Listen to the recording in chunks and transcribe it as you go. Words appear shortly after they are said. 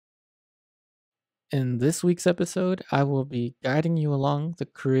In this week's episode, I will be guiding you along the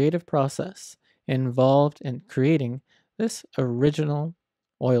creative process involved in creating this original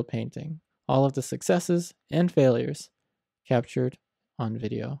oil painting, all of the successes and failures captured on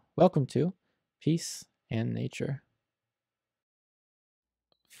video. Welcome to Peace and Nature.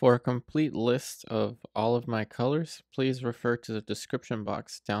 For a complete list of all of my colors, please refer to the description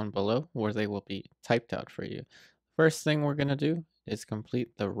box down below where they will be typed out for you. First thing we're going to do is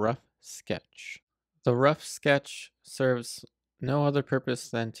complete the rough sketch. The rough sketch serves no other purpose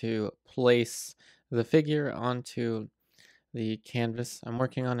than to place the figure onto the canvas. I'm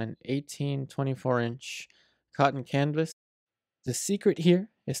working on an 18-24-inch cotton canvas. The secret here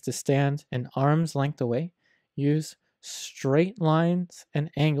is to stand an arm's length away, use straight lines and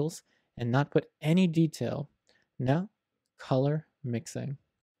angles, and not put any detail. Now, color mixing.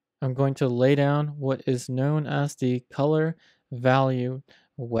 I'm going to lay down what is known as the color value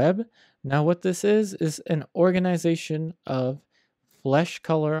web. Now, what this is an organization of flesh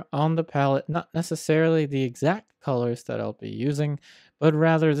color on the palette, not necessarily the exact colors that I'll be using, but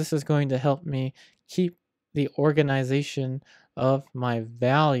rather this is going to help me keep the organization of my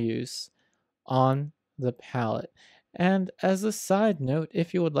values on the palette. And as a side note,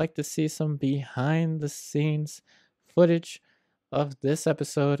 if you would like to see some behind the scenes footage of this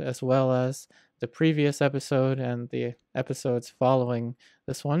episode as well as the previous episode and the episodes following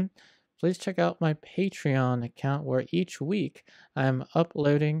this one, please check out my Patreon account where each week I'm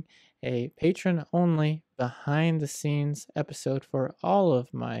uploading a patron only behind the scenes episode for all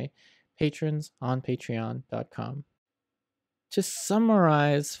of my patrons on patreon.com. To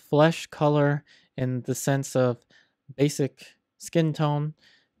summarize flesh color in the sense of basic skin tone,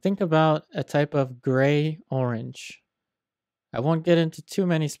 think about a type of gray orange. I won't get into too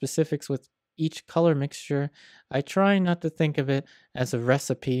many specifics with each color mixture. I try not to think of it as a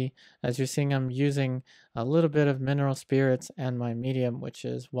recipe. As you're seeing, I'm using a little bit of mineral spirits and my medium, which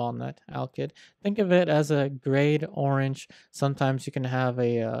is walnut alkyd. Think of it as a grayed orange. Sometimes you can have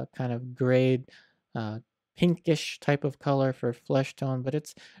a kind of grayed pinkish type of color for flesh tone, but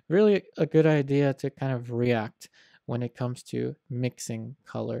it's really a good idea to kind of react when it comes to mixing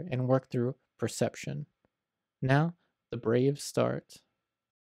color and work through perception. Now, the brave start.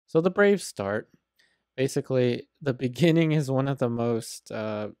 So the brave start, basically, the beginning is one of the most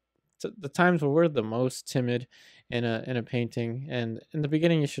the times where we're the most timid in a painting, and in the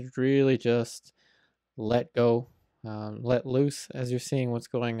beginning you should really just let go, let loose. As you're seeing what's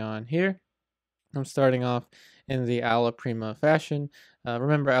going on here, I'm starting off in the alla prima fashion.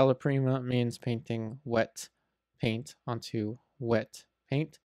 Remember, alla prima means painting wet paint onto wet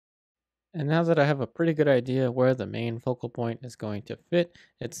paint. And now that I have a pretty good idea where the main focal point is going to fit,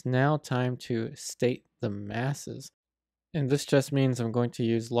 it's now time to state the masses. And this just means I'm going to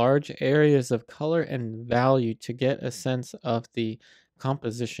use large areas of color and value to get a sense of the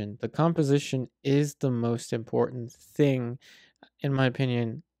composition. The composition is the most important thing, in my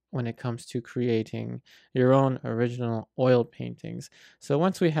opinion, when it comes to creating your own original oil paintings. So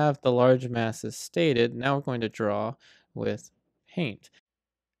once we have the large masses stated, now we're going to draw with paint.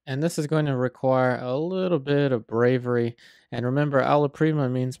 And this is going to require a little bit of bravery. And remember, alla prima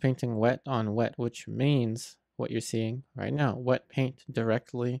means painting wet on wet, which means what you're seeing right now, wet paint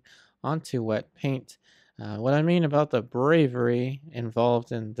directly onto wet paint. What I mean about the bravery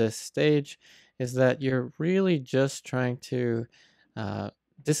involved in this stage is that you're really just trying to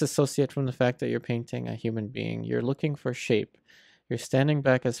disassociate from the fact that you're painting a human being. You're looking for shape. You're standing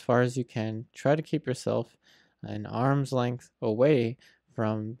back as far as you can. Try to keep yourself an arm's length away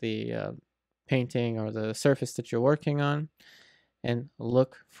from the painting or the surface that you're working on, and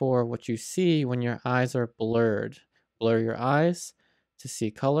look for what you see when your eyes are blurred. Blur your eyes to see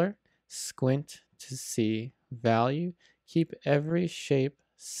color, squint to see value. Keep every shape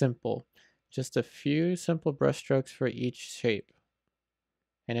simple. Just a few simple brushstrokes for each shape.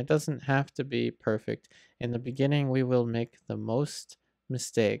 And it doesn't have to be perfect. In the beginning, we will make the most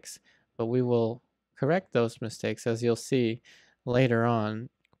mistakes, but we will correct those mistakes, as you'll see later on.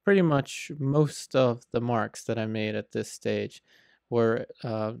 Pretty much most of the marks that I made at this stage were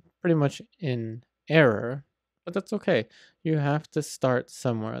pretty much in error, but that's okay. You have to start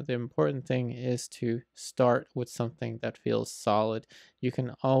somewhere. The important thing is to start with something that feels solid. You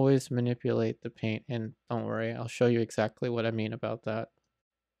can always manipulate the paint, and don't worry, I'll show you exactly what I mean about that.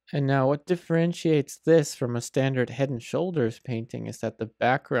 And now what differentiates this from a standard Head and Shoulders painting is that the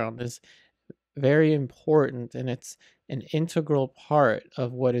background is very important, and it's an integral part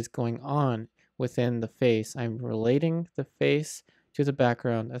of what is going on within the face. I'm relating the face to the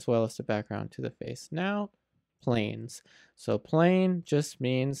background as well as the background to the face. Now, planes. So plane just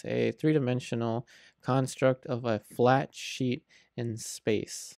means a three-dimensional construct of a flat sheet in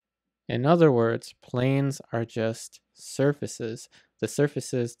space. In other words, planes are just surfaces. The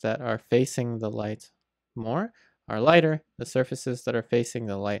surfaces that are facing the light more are lighter. The surfaces that are facing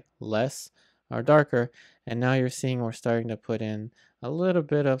the light less are darker. And now you're seeing we're starting to put in a little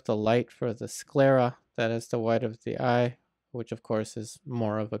bit of the light for the sclera, that is the white of the eye, which of course is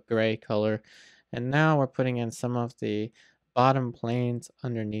more of a gray color. And now we're putting in some of the bottom planes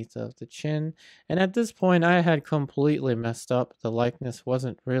underneath of the chin. And at this point, I had completely messed up. The likeness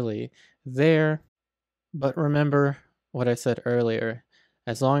wasn't really there. But remember what I said earlier.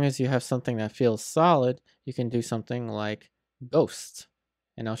 As long as you have something that feels solid, you can do something like ghost.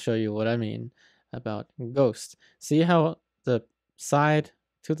 And I'll show you what I mean about ghost. See how the side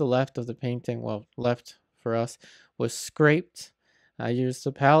to the left of the painting, well, left for us, was scraped. I used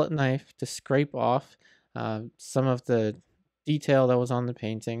a palette knife to scrape off some of the detail that was on the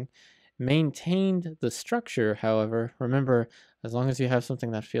painting. Maintained the structure, however. Remember, as long as you have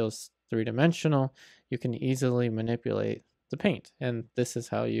something that feels three-dimensional, you can easily manipulate the paint. And this is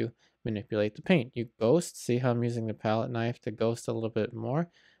how you manipulate the paint. You ghost. See how I'm using the palette knife to ghost a little bit more.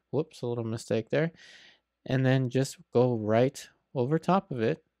 Whoops, a little mistake there. And then just go right over top of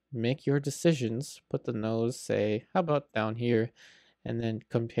it. Make your decisions. Put the nose, say, how about down here? And then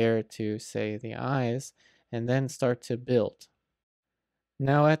compare it to, say, the eyes. And then start to build.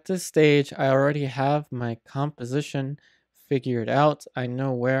 Now at this stage, I already have my composition figured out. I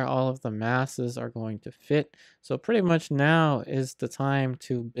know where all of the masses are going to fit. So pretty much now is the time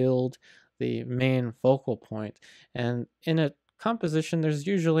to build the main focal point. And in a composition, there's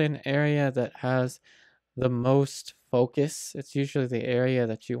usually an area that has the most focus. It's usually the area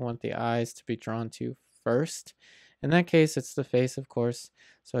that you want the eyes to be drawn to first. In that case, it's the face, of course.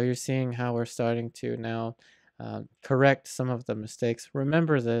 So you're seeing how we're starting to now correct some of the mistakes.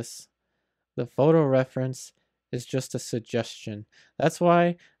 Remember this, the photo reference is just a suggestion. That's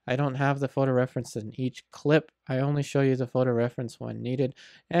why I don't have the photo reference in each clip. I only show you the photo reference when needed.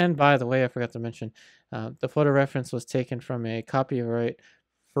 And by the way, I forgot to mention, the photo reference was taken from a copyright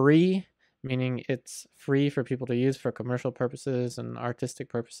free, meaning it's free for people to use for commercial purposes and artistic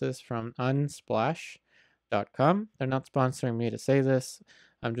purposes, from unsplash.com. They're not sponsoring me to say this.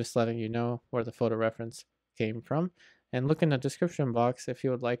 I'm just letting you know where the photo reference came from. And look in the description box if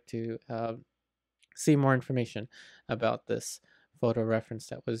you would like to see more information about this photo reference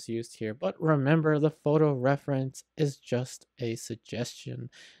that was used here. But remember, the photo reference is just a suggestion.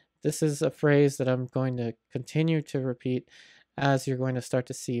 This is a phrase that I'm going to continue to repeat as you're going to start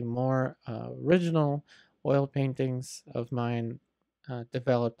to see more original oil paintings of mine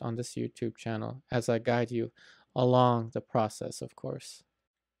developed on this YouTube channel as I guide you along the process, of course.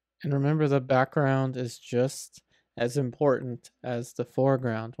 And remember, the background is just as important as the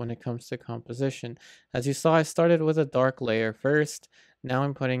foreground when it comes to composition. As you saw, I started with a dark layer first. Now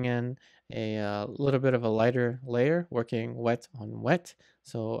I'm putting in a little bit of a lighter layer, working wet on wet,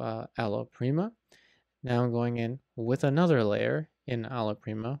 so Alla Prima. Now I'm going in with another layer in Alla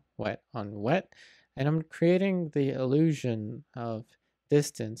Prima, wet on wet, and I'm creating the illusion of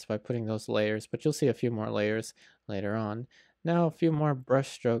distance by putting those layers, but you'll see a few more layers later on. Now a few more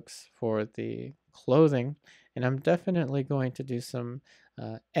brush strokes for the clothing, and I'm definitely going to do some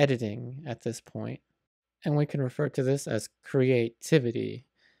editing at this point. And we can refer to this as creativity.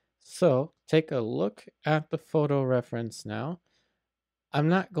 So take a look at the photo reference now. I'm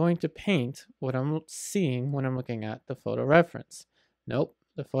not going to paint what I'm seeing when I'm looking at the photo reference. Nope,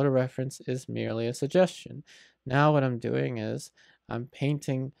 the photo reference is merely a suggestion. Now what I'm doing is I'm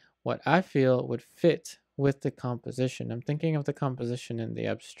painting what I feel would fit with the composition. I'm thinking of the composition in the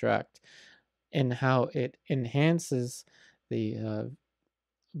abstract and how it enhances the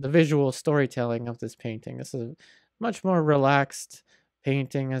visual storytelling of this painting. This is a much more relaxed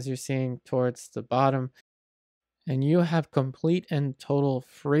painting, as you're seeing towards the bottom, and you have complete and total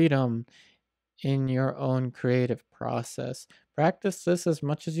freedom in your own creative process. Practice this as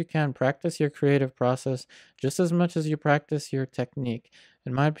much as you can. Practice your creative process just as much as you practice your technique.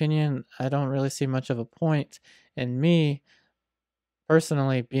 In my opinion, I don't really see much of a point in me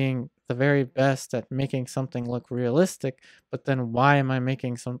personally being the very best at making something look realistic, but then why am I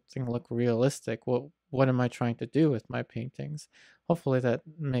making something look realistic? What am I trying to do with my paintings? Hopefully that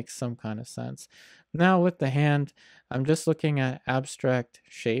makes some kind of sense. Now with the hand, I'm just looking at abstract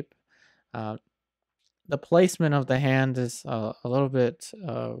shape. The placement of the hand is a little bit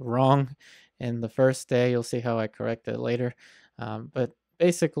wrong in the first day. You'll see how I correct it later. But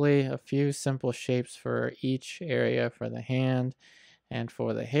basically a few simple shapes for each area for the hand and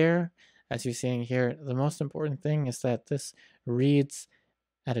for the hair. as you're seeing here, the most important thing is that this reads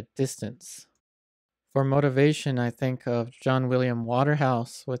at a distance. For motivation, I think of John William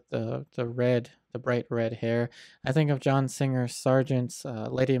Waterhouse with the bright red hair. I think of John Singer Sargent's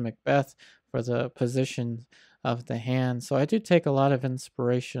Lady Macbeth for the position of the hand. So I do take a lot of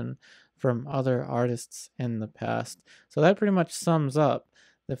inspiration from other artists in the past. So that pretty much sums up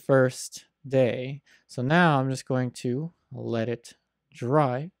the first day. So now I'm just going to let it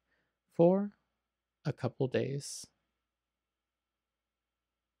dry for a couple days.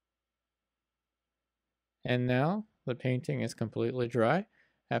 And now the painting is completely dry.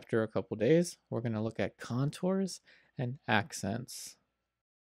 After a couple days, we're going to look at contours and accents.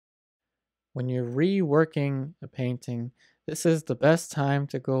 When you're reworking a painting, this is the best time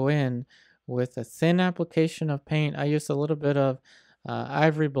to go in with a thin application of paint. I used a little bit of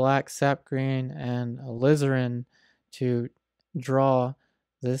ivory black, sap green, and alizarin to draw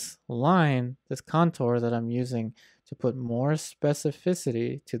this line, this contour that I'm using to put more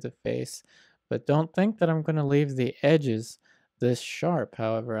specificity to the face. But don't think that I'm going to leave the edges this sharp.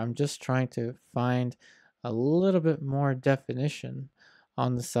 However, I'm just trying to find a little bit more definition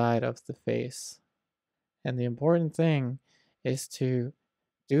on the side of the face. And the important thing is to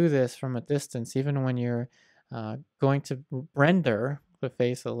do this from a distance, even when you're going to render the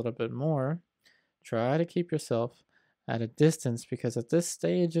face a little bit more. Try to keep yourself at a distance, because at this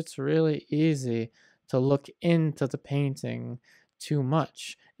stage it's really easy to look into the painting too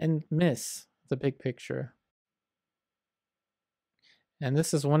much and miss the big picture. And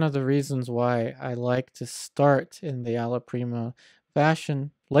this is one of the reasons why I like to start in the alla prima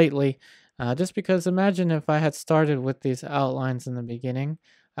fashion lately, just because imagine if I had started with these outlines in the beginning,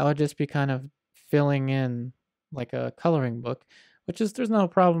 I would just be kind of filling in like a coloring book, which is, there's no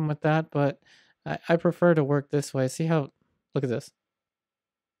problem with that, but I prefer to work this way. See how, look at this.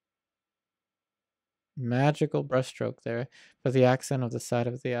 Magical brushstroke there for the accent of the side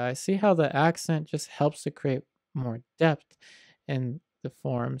of the eye. See how the accent just helps to create more depth in the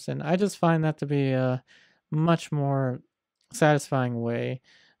forms, and I just find that to be a much more satisfying way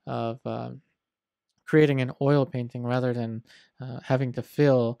of creating an oil painting rather than having to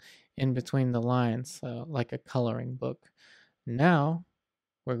fill in between the lines like a coloring book. Now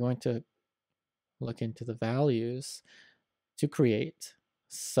we're going to look into the values to create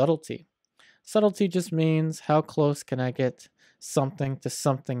subtlety. Subtlety just means how close can I get something to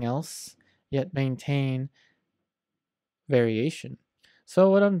something else, yet maintain variation. So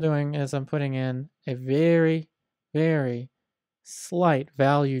what I'm doing is I'm putting in a very, very slight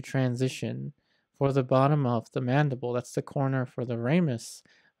value transition for the bottom of the mandible. That's the corner for the ramus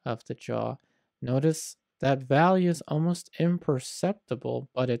of the jaw. Notice that value is almost imperceptible,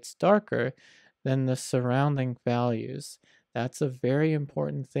 but it's darker than the surrounding values. That's a very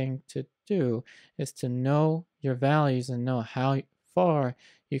important thing to do, is to know your values and know how far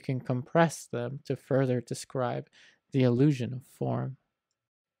you can compress them to further describe the illusion of form.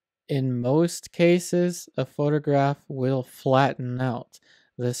 In most cases, a photograph will flatten out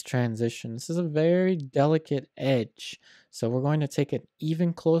this transition. This is a very delicate edge, so we're going to take an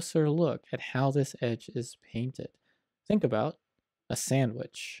even closer look at how this edge is painted. Think about a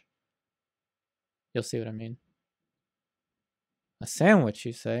sandwich. You'll see what I mean. A sandwich,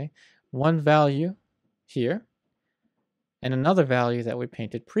 you say, one value here and another value that we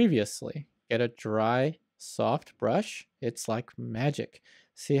painted previously. Get a dry, soft brush. It's like magic.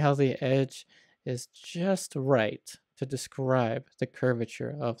 See how the edge is just right to describe the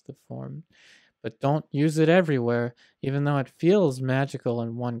curvature of the form. But don't use it everywhere. Even though it feels magical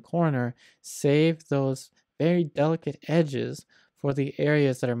in one corner, save those very delicate edges for the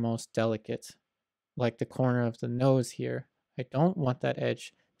areas that are most delicate, like the corner of the nose here. I don't want that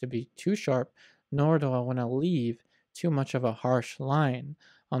edge to be too sharp, nor do I want to leave too much of a harsh line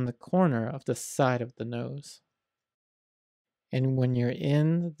on the corner of the side of the nose. And when you're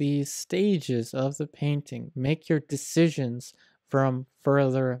in these stages of the painting, make your decisions from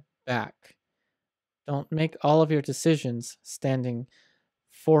further back. Don't make all of your decisions standing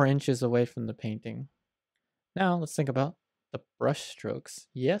 4 inches away from the painting. Now let's think about the brush strokes.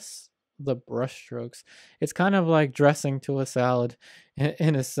 Yes, the brush strokes. It's kind of like dressing to a salad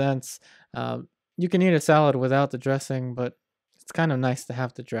in a sense. You can eat a salad without the dressing, but it's kind of nice to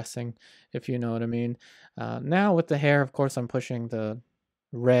have the dressing, if you know what I mean. Now with the hair, of course, I'm pushing the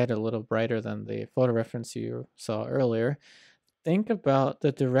red a little brighter than the photo reference you saw earlier. Think about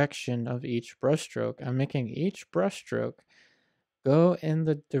the direction of each brushstroke. I'm making each brushstroke go in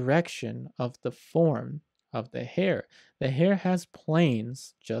the direction of the form of the hair. The hair has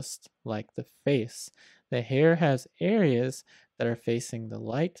planes just like the face. The hair has areas that are facing the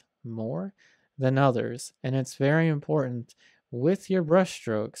light, more than others. And it's very important with your brush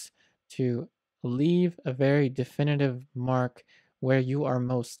strokes to leave a very definitive mark where you are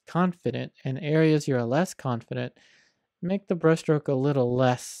most confident, and areas you're less confident, make the brushstroke a little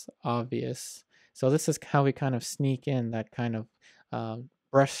less obvious. So this is how we kind of sneak in that kind of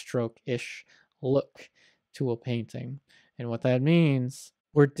brushstroke-ish look to a painting. And what that means,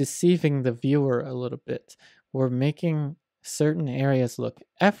 we're deceiving the viewer a little bit. We're making certain areas look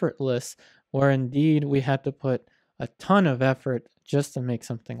effortless, where indeed we had to put a ton of effort just to make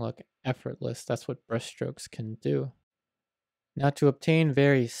something look effortless. That's what brushstrokes can do. Now, to obtain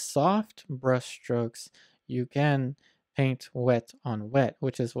very soft brush strokes, you can paint wet on wet,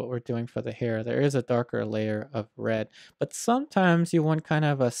 which is what we're doing for the hair. There is a darker layer of red, but sometimes you want kind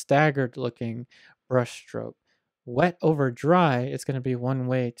of a staggered looking brush stroke. Wet over dry is going to be one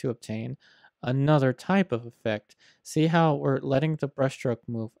way to obtain another type of effect. See how we're letting the brush stroke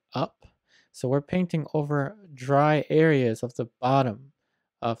move up? So we're painting over dry areas of the bottom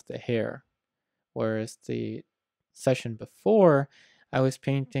of the hair, whereas the session before, I was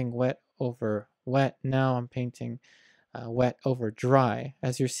painting wet over wet. Now I'm painting wet over dry.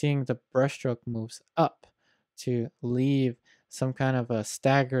 As you're seeing, the brushstroke moves up to leave some kind of a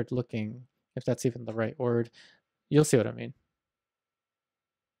staggered looking, if that's even the right word. You'll see what I mean.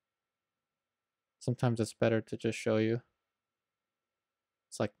 Sometimes it's better to just show you.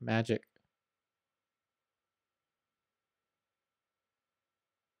 It's like magic.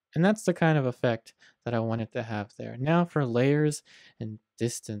 And that's the kind of effect that I wanted to have there. Now for layers and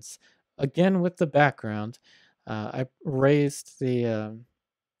distance. Again, with the background, I raised the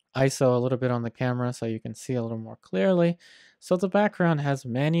ISO a little bit on the camera so you can see a little more clearly. So the background has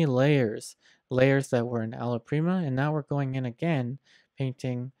many layers, layers that were in Alla Prima, and now we're going in again,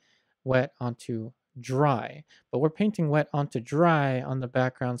 painting wet onto dry. But we're painting wet onto dry on the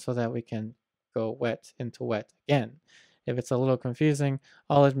background so that we can go wet into wet again. If it's a little confusing,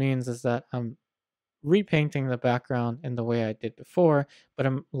 all it means is that I'm repainting the background in the way I did before, but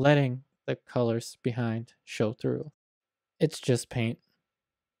I'm letting the colors behind show through. It's just paint,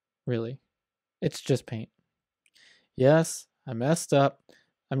 really. It's just paint. Yes, I messed up.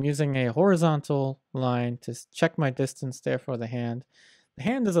 I'm using a horizontal line to check my distance there for the hand. The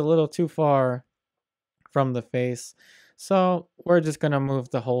hand is a little too far from the face, so we're just going to move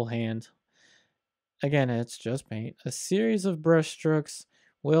the whole hand. Again, it's just paint. A series of brush strokes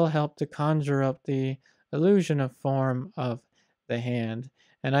will help to conjure up the illusion of form of the hand.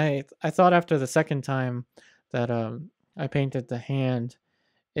 And I thought after the second time that I painted the hand,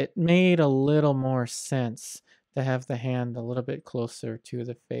 it made a little more sense to have the hand a little bit closer to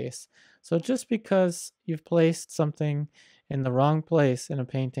the face. So just because you've placed something in the wrong place in a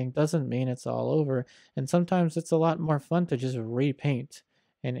painting doesn't mean it's all over. And sometimes it's a lot more fun to just repaint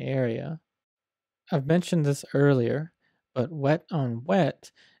an area. I've mentioned this earlier, but wet on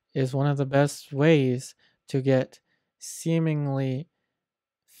wet is one of the best ways to get seemingly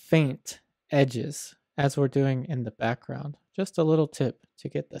faint edges, as we're doing in the background. Just a little tip to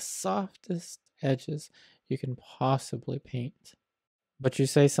get the softest edges you can possibly paint. But you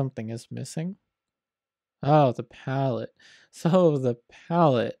say something is missing? Oh, the palette. So the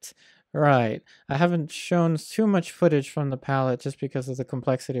palette. Right. I haven't shown too much footage from the palette just because of the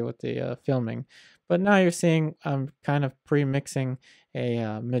complexity with the filming. But now you're seeing I'm kind of pre-mixing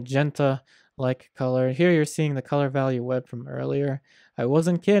a magenta-like color. Here you're seeing the color value web from earlier. I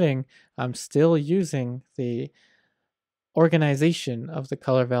wasn't kidding. I'm still using the organization of the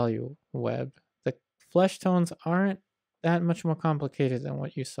color value web. The flesh tones aren't that much more complicated than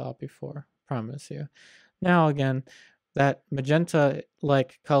what you saw before, promise you. Now again, that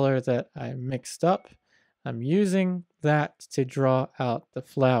magenta-like color that I mixed up, I'm using that to draw out the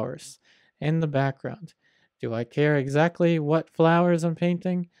flowers in the background. Do I care exactly what flowers I'm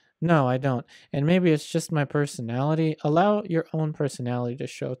painting? No, I don't. And maybe it's just my personality. Allow your own personality to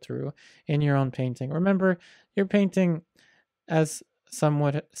show through in your own painting. Remember, you're painting, as some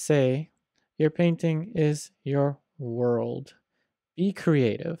would say, your painting is your world. Be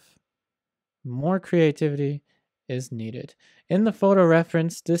creative. More creativity is needed. In the photo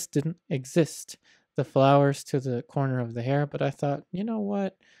reference, this didn't exist, the flowers to the corner of the hair, but I thought, you know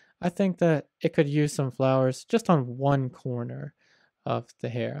what? I think that it could use some flowers just on one corner of the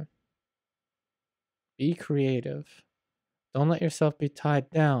hair. Be creative. Don't let yourself be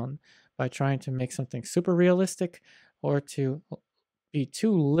tied down by trying to make something super realistic or to be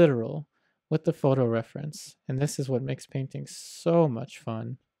too literal with the photo reference. And this is what makes painting so much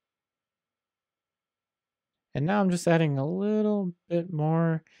fun. And now I'm just adding a little bit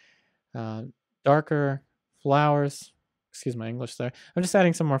more darker flowers Excuse my English there. I'm just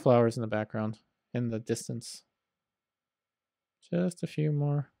adding some more flowers in the background, in the distance. Just a few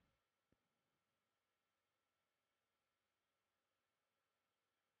more.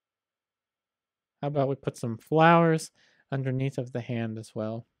 How about we put some flowers underneath of the hand as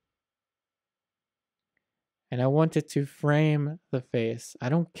well? And I want it to frame the face. I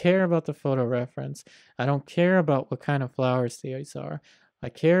don't care about the photo reference. I don't care about what kind of flowers these are. I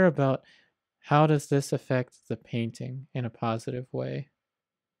care about how does this affect the painting in a positive way.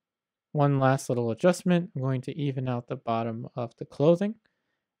 One last little adjustment. I'm going to even out the bottom of the clothing.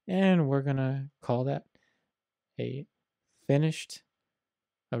 And we're going to call that a finished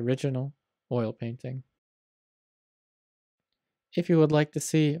original oil painting. If you would like to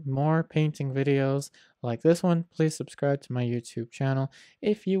see more painting videos like this one, please subscribe to my YouTube channel.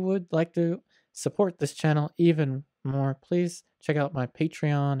 If you would like to support this channel even more, please check out my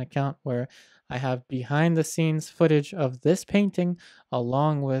Patreon account where I have behind the scenes footage of this painting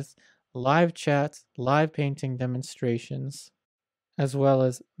along with live chats, live painting demonstrations, as well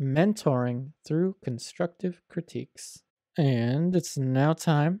as mentoring through constructive critiques. And it's now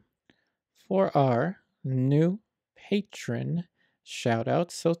time for our new patron shout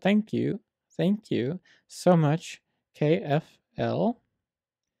out. So thank you so much, KFL.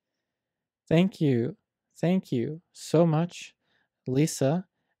 Thank you so much, Lisa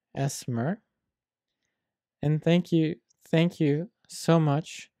Esmer. And thank you so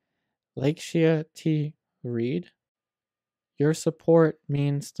much, Lakeshia T. Reed. Your support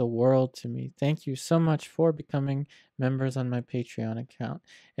means the world to me. Thank you so much for becoming members on my Patreon account.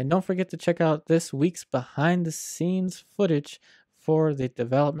 And don't forget to check out this week's behind the scenes footage for the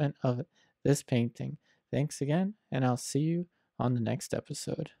development of this painting. Thanks again, and I'll see you on the next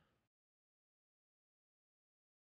episode.